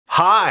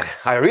Hi,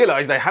 I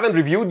realized I haven't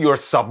reviewed your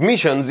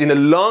submissions in a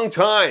long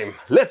time.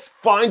 Let's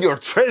find your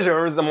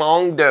treasures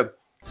among the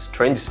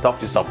strange stuff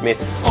to submit.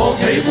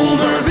 Okay,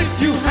 boomers,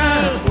 if you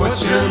have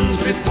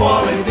questions with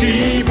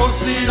quality,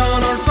 post it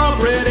on our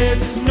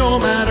subreddit, no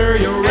matter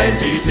your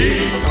entity.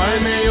 I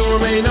may or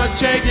may not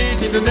check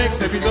it in the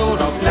next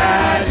episode of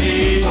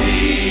LATITY.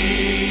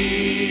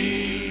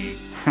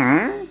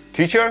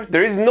 Teacher,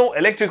 there is no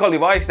electrical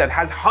device that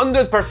has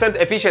 100%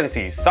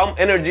 efficiency. Some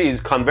energy is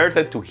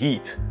converted to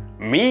heat.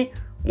 Me?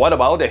 What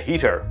about a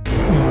heater?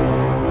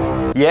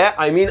 Yeah,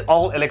 I mean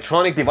all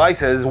electronic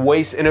devices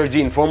waste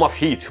energy in form of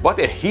heat, but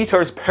a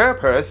heater's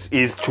purpose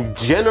is to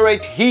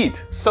generate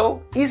heat.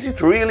 So, is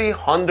it really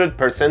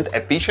 100%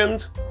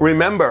 efficient?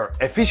 Remember,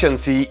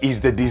 efficiency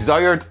is the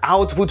desired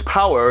output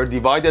power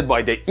divided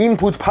by the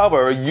input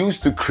power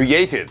used to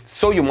create it.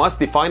 So you must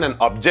define an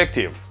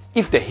objective.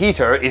 If the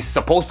heater is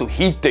supposed to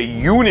heat the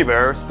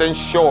universe, then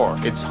sure,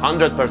 it's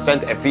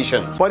 100%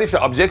 efficient. But if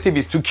the objective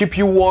is to keep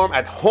you warm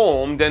at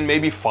home, then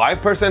maybe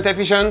 5%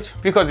 efficient,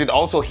 because it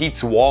also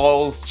heats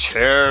walls,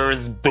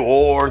 chairs,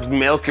 doors,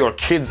 melts your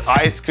kids'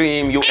 ice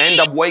cream, you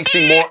end up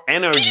wasting more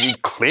energy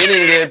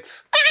cleaning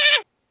it.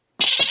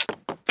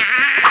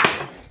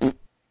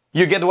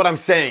 You get what I'm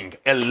saying?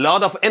 A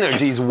lot of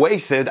energy is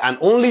wasted and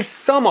only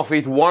some of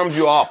it warms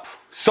you up.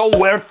 So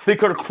wear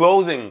thicker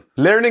clothing.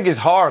 Learning is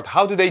hard.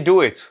 How do they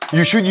do it?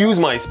 You should use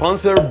my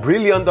sponsor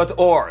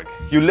Brilliant.org.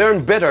 You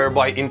learn better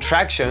by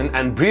interaction,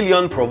 and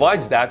Brilliant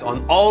provides that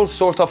on all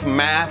sorts of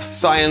math,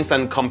 science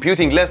and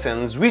computing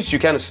lessons, which you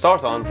can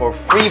start on for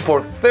free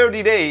for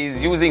 30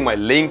 days using my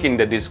link in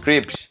the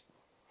description.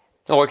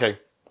 Oh, okay,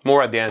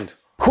 more at the end.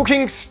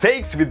 Cooking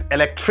steaks with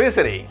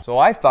electricity. So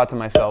I thought to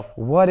myself,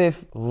 what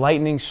if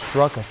lightning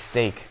struck a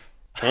steak?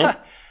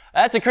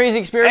 That's a crazy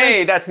experiment.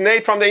 Hey, that's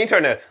Nate from the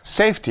internet.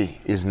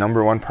 Safety is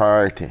 #1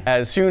 priority.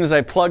 As soon as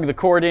I plug the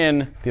cord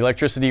in, the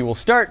electricity will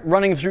start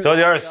running through. So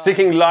they are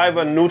sticking live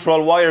and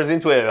neutral wires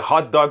into a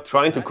hot dog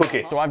trying to cook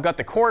it. So I've got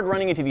the cord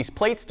running into these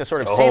plates to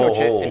sort of sandwich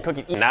it and cook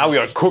it. Now we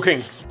are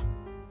cooking.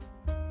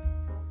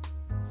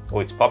 Oh,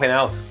 it's popping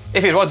out.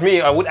 If it was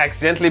me, I would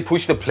accidentally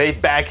push the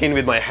plate back in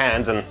with my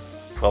hands and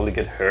probably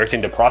get hurt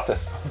in the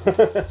process.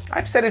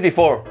 I've said it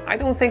before, I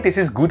don't think this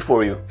is good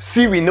for you.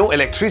 See, we know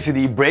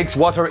electricity breaks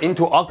water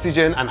into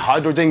oxygen and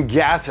hydrogen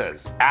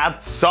gases.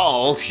 Add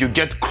salt, you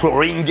get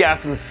chlorine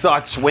gas and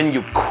such when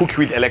you cook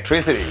with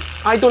electricity.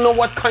 I don't know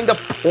what kind of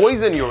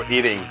poison you're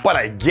eating, but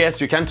I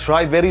guess you can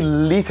try very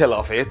little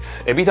of it.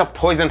 A bit of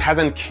poison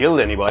hasn't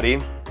killed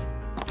anybody.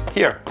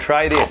 Here,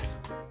 try this.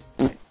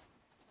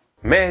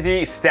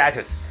 Mehdi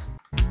status.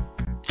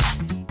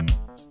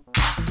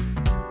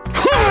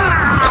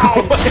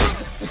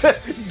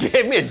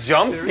 Gave me a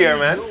jump scare,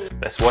 man.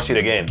 Let's watch it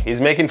again. He's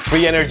making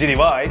free energy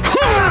device.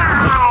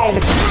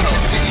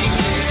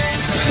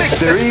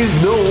 There is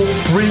no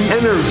free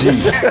energy.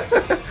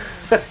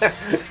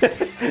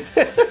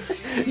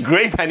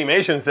 Great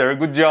animation, sir.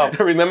 Good job.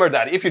 Remember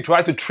that if you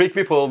try to trick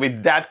people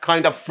with that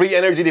kind of free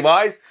energy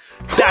device,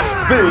 that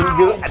thing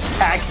will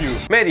attack you.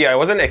 Mehdi, I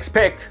wasn't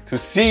expect to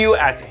see you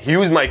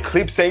use my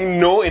clip saying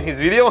no in his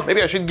video.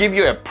 Maybe I should give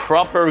you a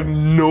proper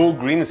no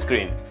green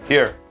screen.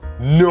 Here.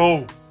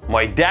 No.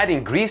 My dad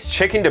in Greece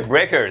checking the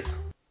breakers.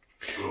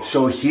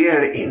 So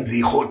here in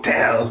the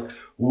hotel,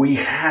 we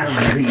have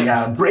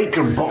the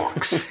breaker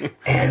box,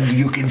 and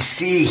you can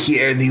see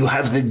here that you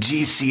have the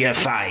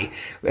GCFI,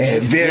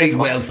 very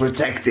well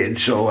protected.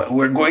 So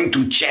we're going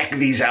to check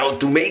these out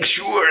to make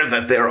sure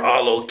that they're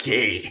all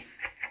okay.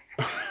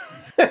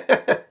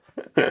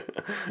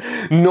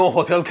 No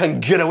hotel can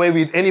get away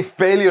with any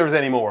failures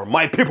anymore.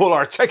 My people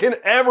are checking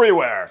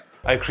everywhere.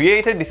 I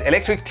created this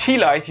electric tea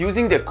light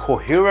using the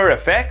coherer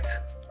effect.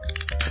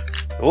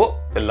 Oh,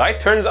 the light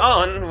turns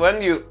on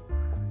when you...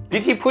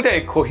 Did he put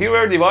a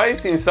coherer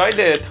device inside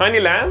the tiny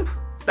lamp?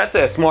 That's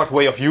a smart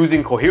way of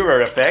using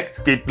coherer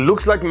effect. It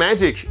looks like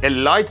magic, a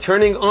light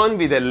turning on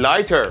with a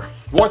lighter.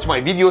 Watch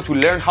my video to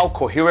learn how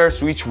coherer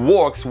switch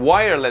works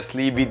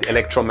wirelessly with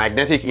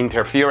electromagnetic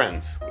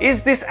interference.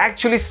 Is this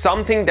actually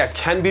something that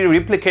can be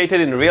replicated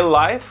in real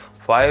life?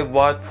 5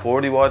 watt,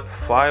 40 watt,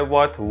 5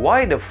 watt,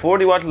 why the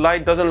 40 watt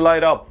light doesn't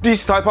light up?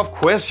 This type of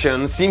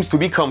question seems to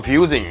be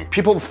confusing.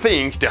 People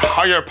think the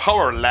higher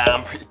power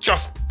lamp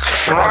just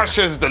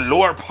crushes the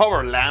lower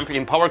power lamp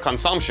in power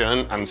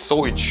consumption, and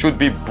so it should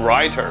be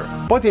brighter.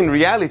 But in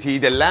reality,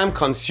 the lamp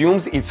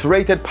consumes its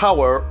rated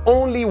power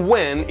only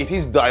when it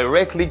is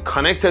directly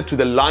connected to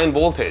the line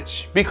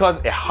voltage,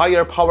 because a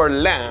higher power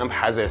lamp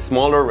has a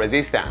smaller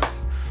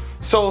resistance.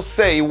 So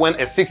say when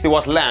a 60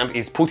 watt lamp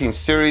is put in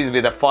series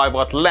with a 5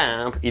 watt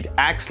lamp, it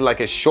acts like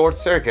a short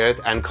circuit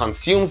and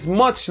consumes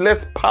much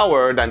less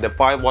power than the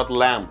 5 watt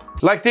lamp.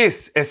 Like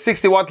this, a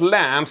 60 watt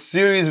lamp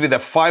series with a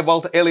 5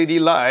 volt LED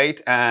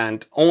light,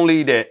 and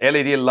only the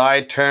LED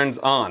light turns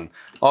on.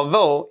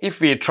 Although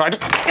if we try to...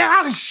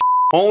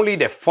 only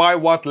the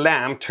 5 watt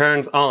lamp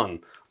turns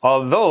on.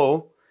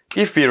 Although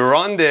if we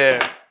run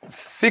the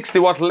 60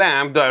 watt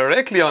lamp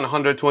directly on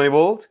 120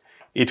 volt,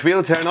 it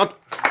will turn on...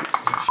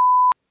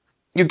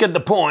 you get the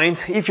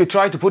point. If you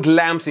try to put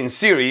lamps in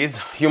series,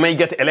 you may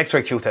get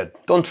electrocuted.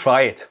 Don't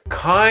try it.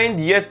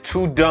 Kind yet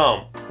too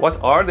dumb. What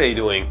are they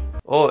doing?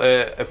 Oh,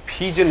 a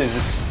pigeon is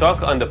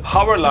stuck on the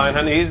power line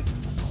and he's...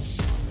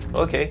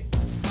 Okay.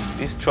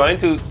 He's trying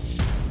to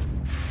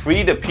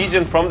free the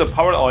pigeon from the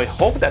power line. I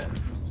hope that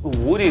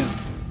wood is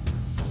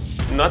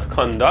not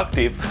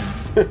conductive.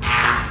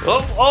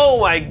 Oh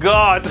my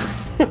god.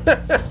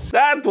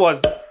 That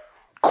was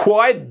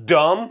quite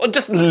dumb. Oh,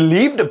 just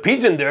leave the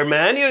pigeon there,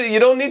 man. You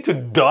don't need to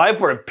die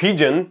for a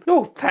pigeon.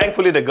 Oh,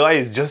 thankfully the guy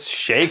is just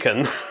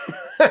shaken.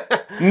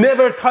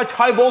 Never touch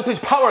high voltage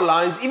power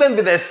lines, even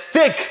with a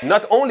stick.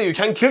 Not only you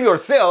can kill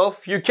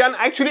yourself, you can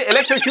actually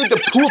electrocute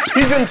the poor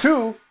pigeon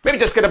too. Maybe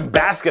just get a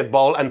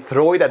basketball and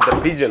throw it at the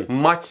pigeon.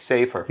 Much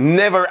safer.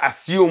 Never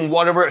assume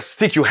whatever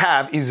stick you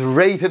have is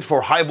rated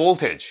for high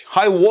voltage.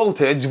 High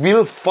voltage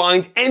will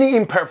find any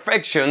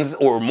imperfections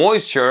or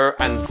moisture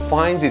and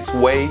finds its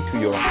way to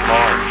your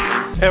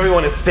heart.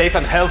 Everyone is safe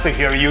and healthy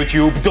here,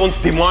 YouTube. Don't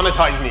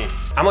demonetize me.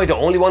 Am I the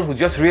only one who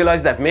just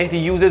realized that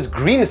Mehdi uses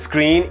green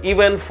screen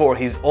even for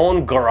his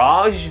own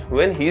garage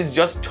when he's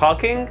just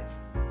talking?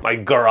 My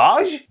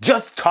garage?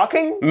 Just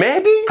talking?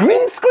 Mehdi?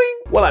 Green screen?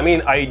 Well, I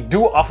mean, I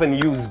do often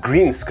use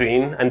green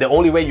screen, and the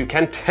only way you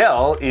can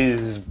tell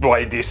is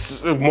by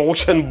this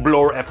motion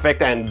blur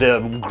effect and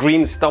the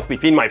green stuff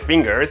between my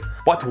fingers.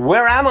 But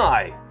where am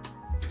I?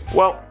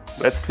 Well,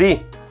 let's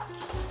see.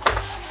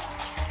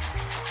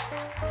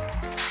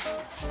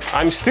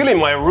 I'm still in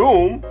my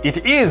room.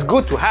 It is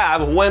good to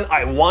have when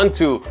I want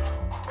to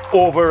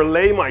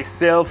overlay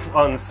myself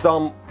on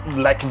some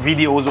like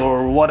videos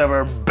or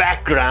whatever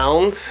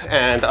background,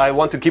 and I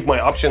want to keep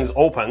my options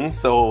open,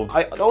 so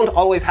I don't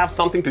always have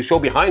something to show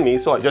behind me,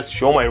 so I just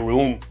show my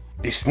room.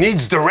 This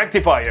needs the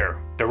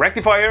rectifier. The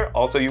rectifier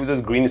also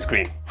uses green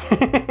screen.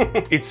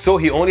 It's so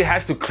he only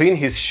has to clean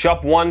his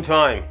shop one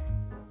time.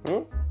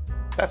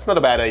 That's not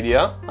a bad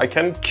idea. I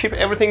can keep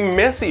everything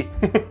messy.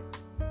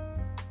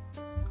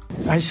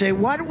 I say,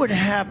 what would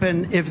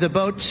happen if the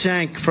boat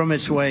sank from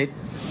its weight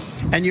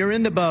and you're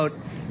in the boat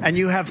and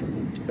you have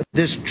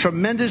this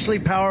tremendously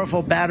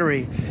powerful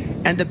battery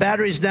and the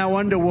battery's now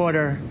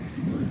underwater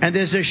and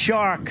there's a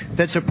shark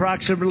that's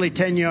approximately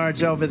 10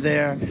 yards over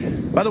there.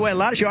 By the way, a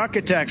lot of shark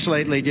attacks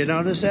lately. Do you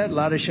notice that? A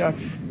lot of shark.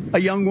 A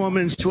young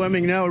woman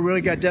swimming now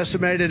really got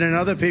decimated, and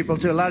other people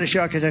too. A lot of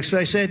shark attacks. So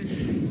I said,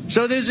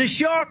 so there's a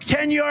shark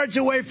 10 yards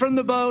away from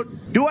the boat.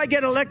 Do I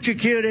get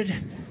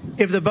electrocuted?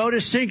 If the boat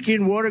is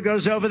sinking, water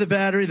goes over the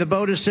battery, the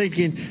boat is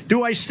sinking.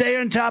 Do I stay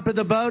on top of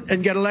the boat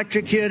and get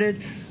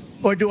electrocuted?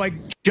 Or do I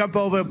jump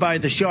over by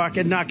the shark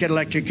and not get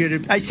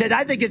electrocuted? I said,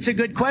 I think it's a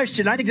good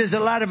question. I think there's a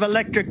lot of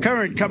electric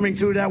current coming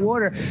through that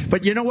water.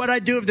 But you know what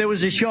I'd do if there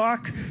was a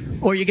shark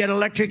or you get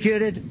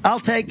electrocuted? I'll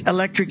take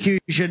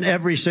electrocution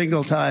every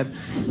single time.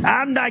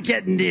 I'm not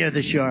getting near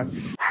the shark.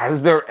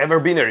 Has there ever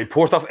been a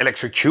report of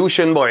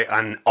electrocution by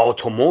an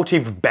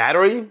automotive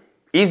battery?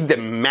 Is the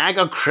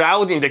MAGA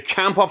crowd in the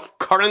camp of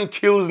current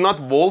kills not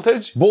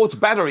voltage? Both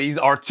batteries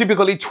are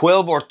typically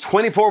 12 or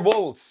 24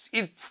 volts.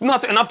 It's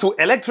not enough to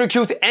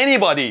electrocute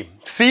anybody.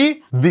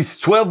 See? This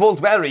 12-volt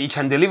battery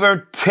can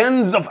deliver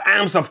tens of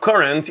amps of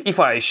current if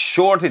I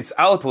short its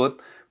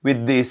output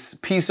with this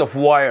piece of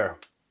wire.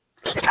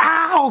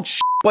 Ouch!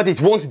 But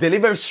it won't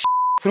deliver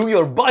through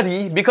your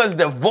body because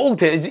the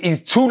voltage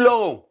is too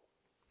low.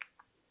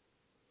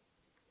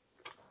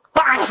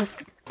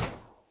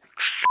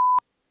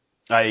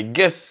 I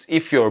guess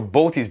if your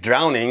boat is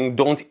drowning,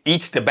 don't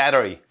eat the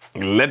battery.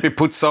 Let me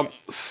put some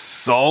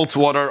salt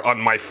water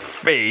on my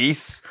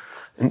face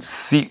and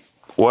see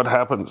what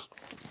happens.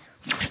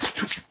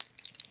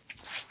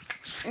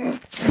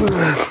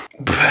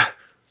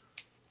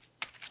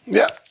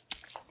 Yeah,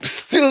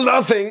 still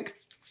nothing.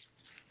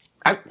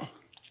 I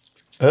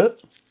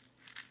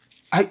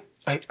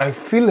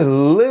feel a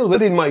little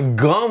bit in my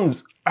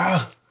gums.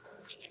 Yeah,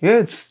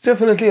 it's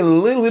definitely a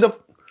little bit of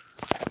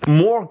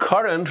more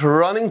current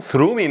running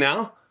through me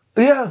now.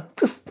 Yeah,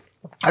 just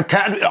a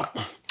tad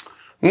bit.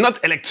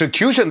 Not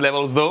electrocution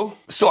levels though.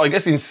 So I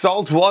guess in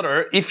salt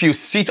water, if you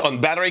sit on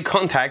battery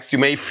contacts, you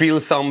may feel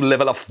some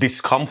level of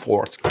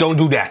discomfort. Don't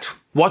do that.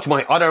 Watch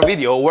my other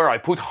video where I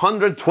put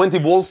 120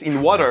 volts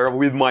in water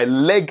with my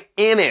leg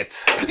in it.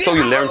 So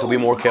you learn to be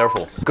more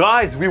careful.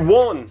 Guys, we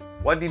won!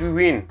 What did we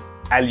win?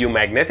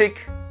 Alumagnetic?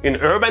 In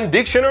Urban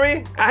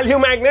Dictionary?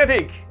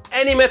 Alumagnetic!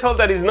 Any metal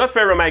that is not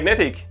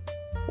ferromagnetic.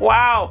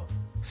 Wow!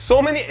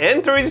 So many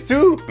entries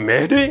too!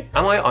 Mehdi?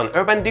 Am I on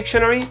Urban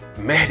Dictionary?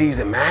 Mehdi is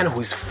a man who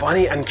is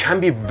funny and can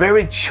be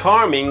very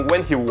charming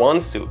when he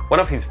wants to.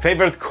 One of his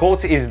favorite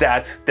quotes is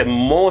that the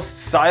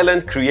most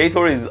silent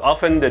creator is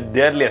often the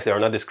deadliest. They are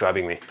not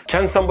describing me.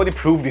 Can somebody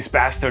prove this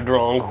bastard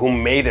wrong who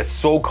made a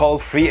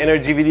so-called free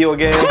energy video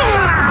again?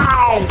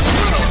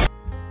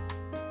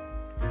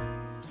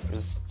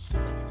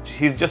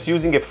 He's just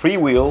using a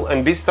freewheel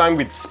and this time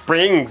with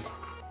springs.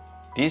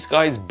 These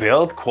guys'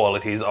 build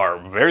qualities are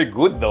very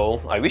good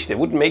though. I wish they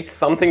would make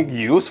something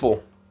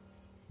useful.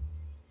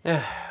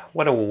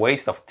 What a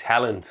waste of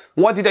talent.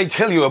 What did I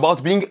tell you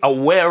about being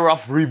aware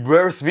of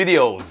reverse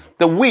videos?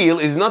 The wheel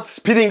is not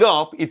speeding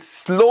up, it's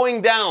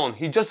slowing down.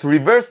 He just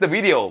reversed the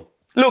video.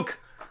 Look,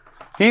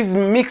 he's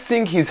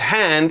mixing his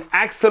hand,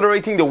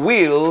 accelerating the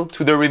wheel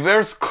to the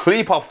reverse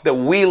clip of the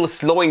wheel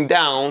slowing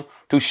down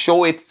to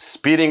show it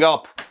speeding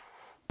up.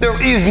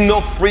 There is no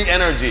free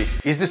energy.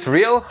 Is this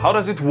real? How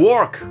does it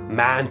work?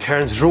 Man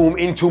turns room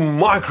into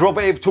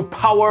microwave to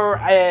power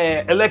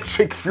an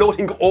electric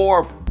floating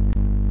orb.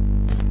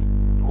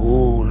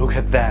 Ooh, look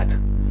at that.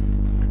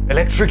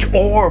 Electric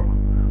orb.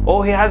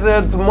 Oh, he has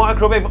a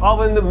microwave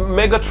oven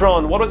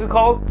Megatron. What was it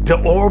called?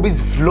 The orb is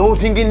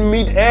floating in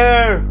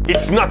mid-air.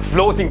 It's not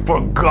floating,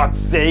 for God's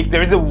sake.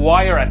 There is a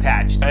wire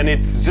attached and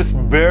it's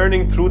just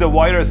burning through the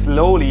wire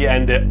slowly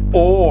and the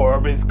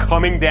orb is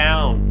coming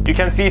down. You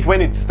can see it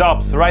when it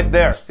stops right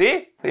there.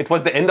 See? It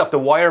was the end of the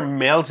wire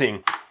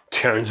melting.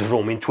 Turns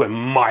room into a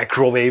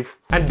microwave.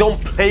 And don't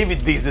play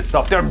with these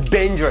stuff, they're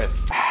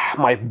dangerous.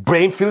 My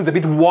brain feels a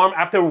bit warm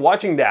after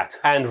watching that.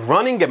 And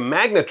running a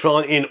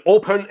magnetron in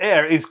open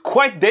air is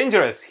quite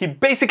dangerous. He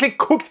basically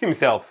cooked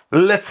himself.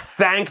 Let's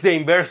thank the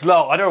inverse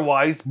law,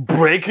 otherwise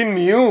breaking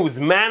news.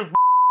 Man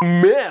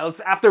melts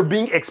after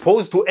being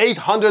exposed to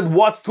 800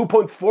 watts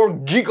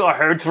 2.4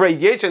 gigahertz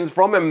radiations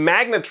from a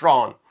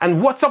magnetron.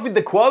 And what's up with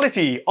the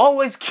quality?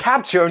 Always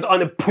captured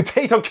on a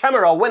potato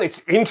camera when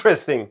it's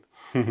interesting.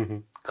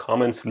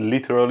 Comments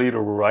literally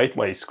write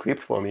my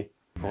script for me.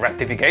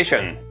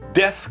 Rectification.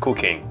 Death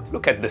cooking.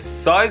 Look at the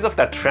size of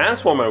that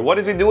transformer. What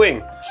is it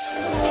doing?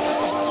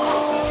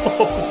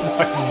 Oh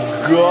my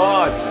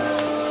god.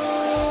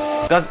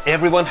 Does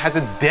everyone has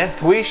a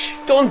death wish?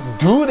 Don't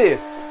do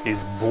this.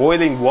 Is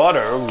boiling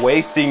water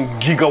wasting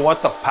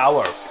gigawatts of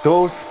power?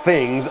 Those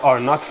things are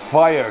not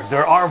fire.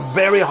 There are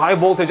very high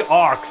voltage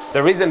arcs.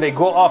 The reason they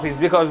go up is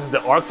because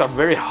the arcs are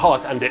very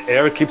hot and the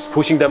air keeps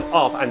pushing them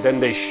up and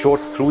then they short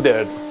through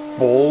the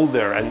bowl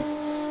there and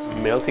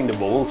melting the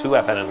bowl too,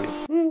 apparently.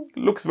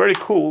 Looks very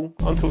cool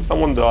until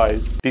someone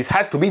dies. This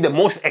has to be the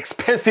most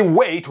expensive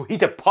way to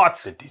heat a pot.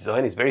 The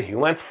design is very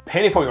human.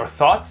 Penny for your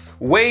thoughts.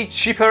 Way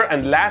cheaper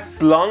and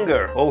lasts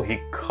longer. Oh, he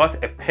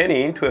cut a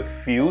penny into a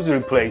fuse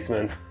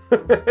replacement.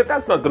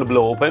 That's not gonna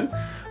blow open.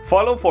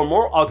 Follow for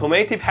more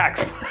automotive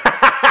hacks.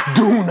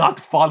 Do not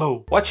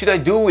follow. What should I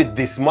do with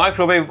this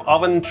microwave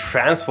oven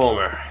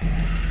transformer?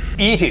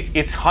 Eat it,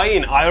 it's high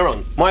in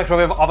iron.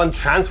 Microwave oven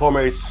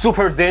transformer is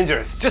super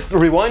dangerous. Just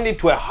rewind it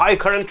to a high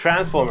current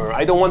transformer.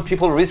 I don't want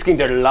people risking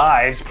their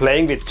lives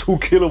playing with 2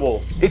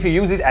 kilovolts. If you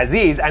use it as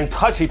is and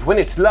touch it when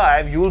it's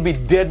live, you will be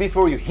dead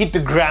before you hit the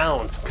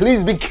ground.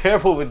 Please be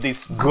careful with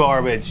this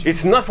garbage.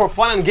 It's not for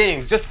fun and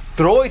games. Just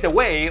throw it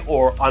away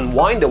or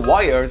unwind the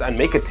wires and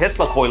make a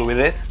Tesla coil with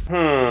it.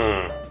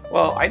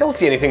 Well, I don't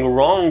see anything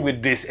wrong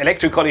with this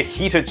electrically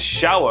heated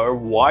shower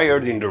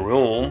wired in the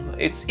room.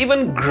 It's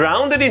even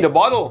grounded in the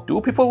bottle.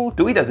 Do people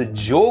do it as a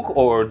joke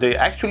or they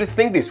actually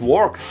think this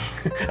works?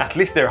 At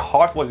least their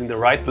heart was in the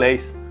right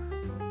place.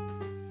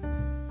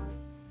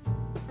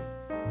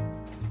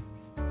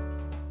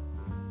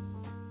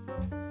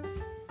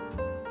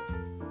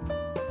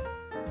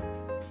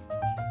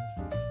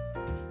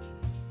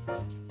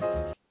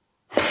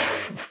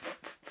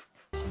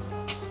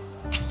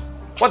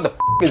 What the f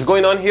is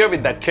going on here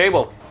with that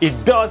cable? It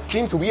does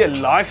seem to be a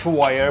life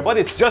wire, but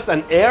it's just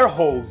an air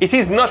hose. It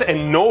is not a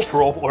nose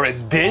rope or a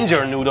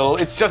danger noodle,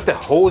 it's just a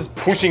hose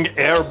pushing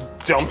air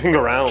jumping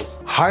around.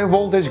 High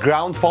voltage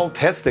ground fault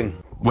testing.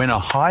 When a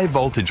high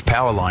voltage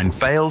power line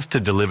fails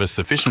to deliver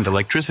sufficient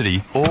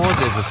electricity, or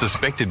there's a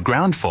suspected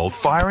ground fault,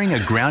 firing a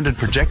grounded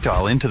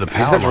projectile into the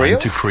power line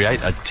to create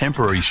a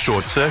temporary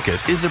short circuit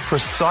is a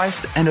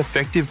precise and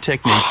effective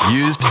technique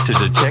used to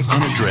detect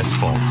and address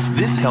faults.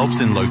 This helps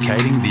in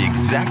locating the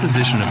exact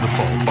position of the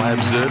fault by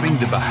observing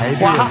the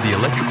behavior of the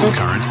electrical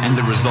current and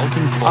the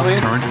resulting fault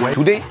current wave.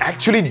 Do they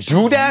actually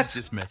do that?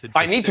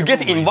 I need to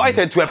get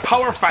invited to a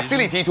power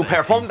facility to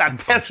perform that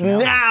test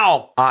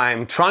now.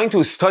 I'm trying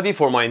to study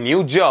for my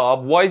new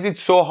job. Why is it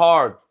so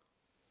hard?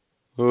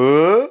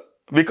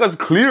 Because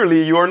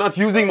clearly you are not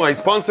using my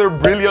sponsor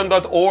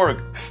Brilliant.org.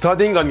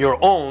 Studying on your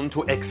own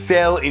to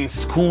excel in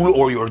school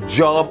or your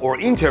job or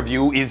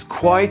interview is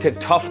quite a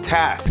tough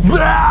task.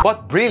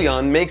 But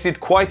Brilliant makes it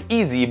quite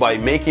easy by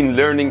making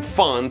learning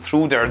fun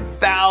through their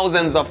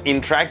thousands of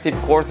interactive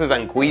courses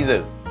and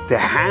quizzes. The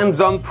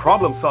hands-on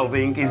problem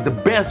solving is the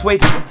best way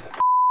to...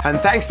 And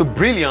thanks to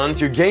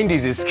Brilliant, you gain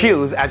these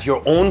skills at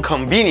your own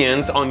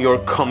convenience on your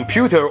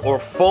computer or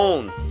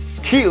phone.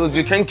 Skills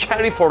you can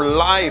carry for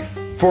life.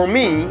 For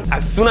me,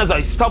 as soon as I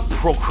stop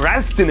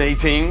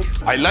procrastinating,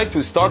 I like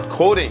to start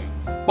coding.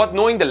 But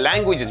knowing the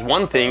language is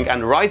one thing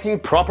and writing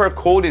proper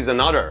code is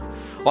another.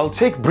 I'll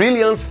take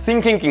Brilliant's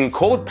thinking in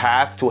code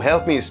path to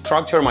help me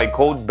structure my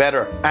code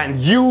better. And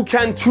you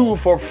can too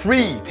for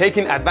free,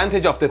 taking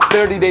advantage of the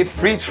 30-day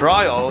free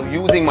trial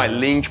using my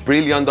link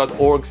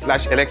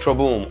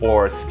brilliant.org/electroboom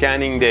or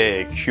scanning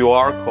the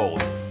QR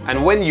code.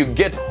 And when you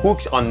get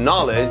hooked on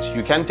knowledge,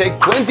 you can take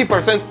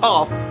 20%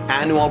 off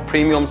annual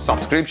premium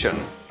subscription.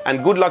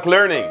 And good luck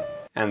learning.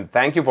 And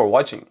thank you for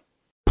watching.